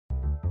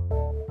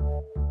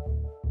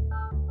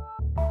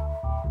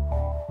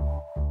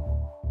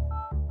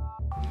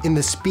In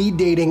the speed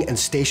dating and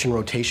station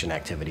rotation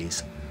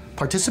activities,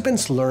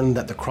 participants learn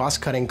that the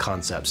cross-cutting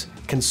concepts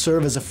can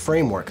serve as a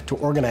framework to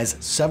organize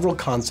several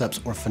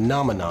concepts or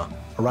phenomena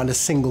around a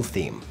single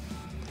theme.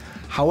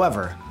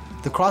 However,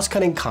 the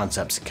cross-cutting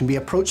concepts can be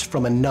approached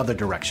from another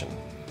direction,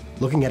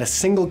 looking at a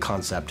single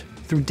concept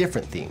through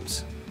different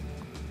themes.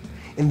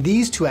 In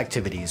these two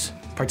activities,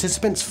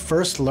 participants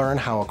first learn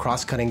how a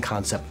cross-cutting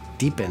concept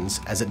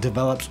deepens as it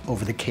develops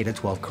over the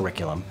K-12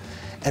 curriculum,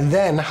 and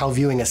then how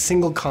viewing a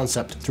single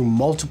concept through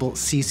multiple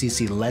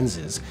CCC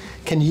lenses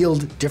can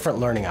yield different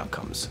learning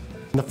outcomes.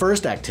 In the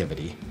first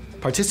activity,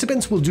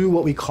 participants will do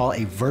what we call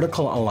a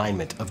vertical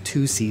alignment of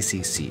two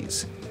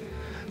CCCs.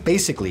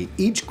 Basically,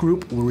 each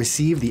group will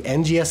receive the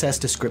NGSS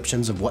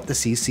descriptions of what the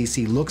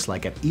CCC looks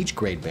like at each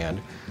grade band,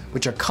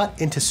 which are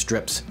cut into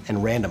strips and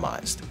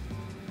randomized.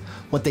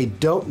 What they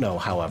don't know,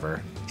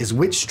 however, is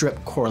which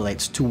strip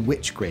correlates to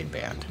which grade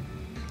band.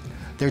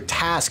 Their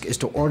task is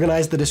to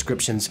organize the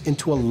descriptions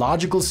into a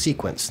logical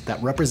sequence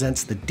that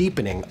represents the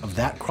deepening of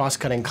that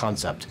cross-cutting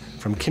concept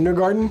from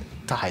kindergarten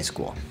to high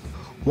school.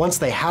 Once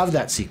they have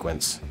that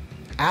sequence,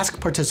 ask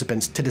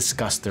participants to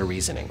discuss their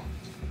reasoning.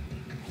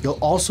 You'll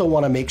also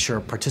want to make sure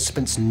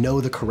participants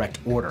know the correct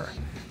order,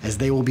 as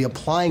they will be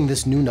applying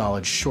this new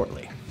knowledge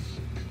shortly.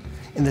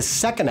 In the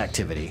second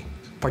activity,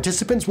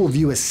 participants will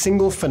view a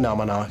single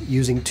phenomena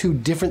using two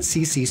different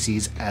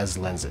CCCs as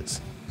lenses.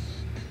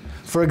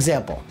 For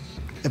example,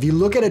 if you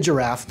look at a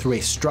giraffe through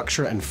a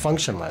structure and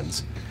function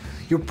lens,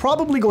 you're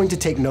probably going to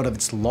take note of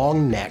its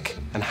long neck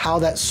and how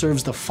that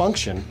serves the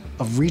function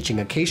of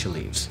reaching acacia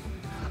leaves.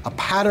 A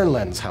pattern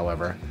lens,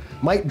 however,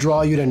 might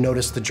draw you to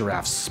notice the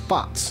giraffe's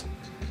spots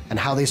and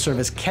how they serve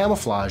as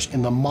camouflage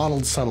in the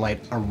mottled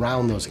sunlight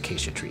around those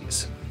acacia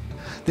trees.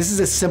 This is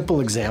a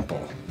simple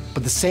example,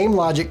 but the same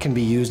logic can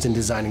be used in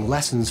designing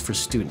lessons for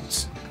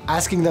students.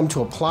 Asking them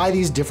to apply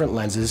these different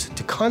lenses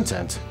to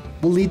content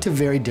will lead to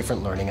very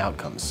different learning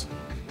outcomes.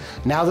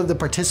 Now that the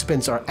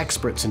participants are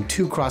experts in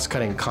two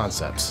cross-cutting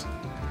concepts,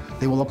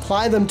 they will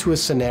apply them to a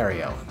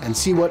scenario and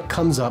see what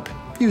comes up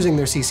using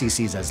their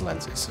CCCs as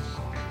lenses.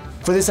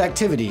 For this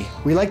activity,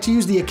 we like to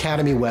use the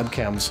Academy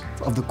webcams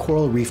of the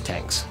coral reef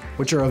tanks,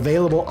 which are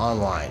available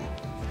online.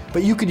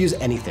 But you could use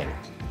anything,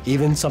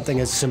 even something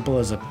as simple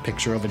as a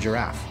picture of a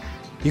giraffe.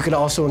 You can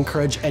also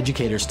encourage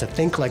educators to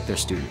think like their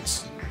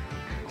students.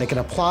 They can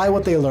apply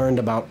what they learned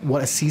about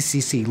what a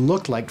CCC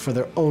looked like for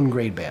their own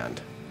grade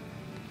band.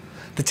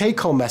 The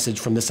take-home message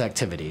from this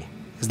activity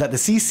is that the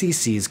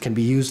CCCs can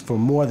be used for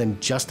more than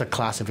just a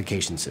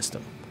classification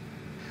system.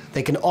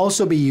 They can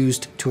also be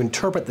used to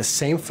interpret the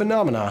same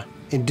phenomena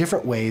in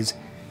different ways,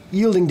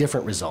 yielding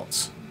different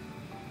results.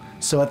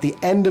 So at the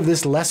end of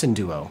this lesson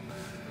duo,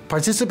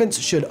 participants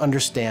should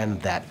understand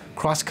that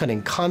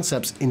cross-cutting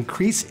concepts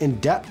increase in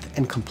depth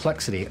and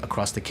complexity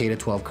across the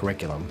K-12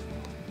 curriculum,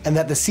 and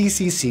that the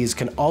CCCs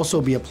can also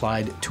be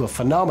applied to a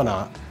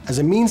phenomena as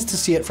a means to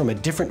see it from a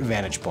different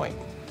vantage point.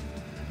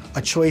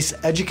 A choice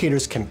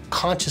educators can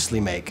consciously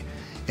make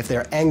if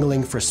they're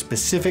angling for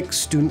specific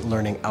student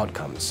learning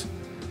outcomes.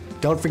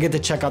 Don't forget to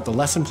check out the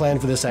lesson plan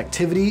for this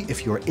activity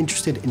if you're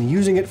interested in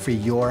using it for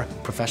your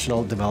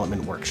professional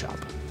development workshop.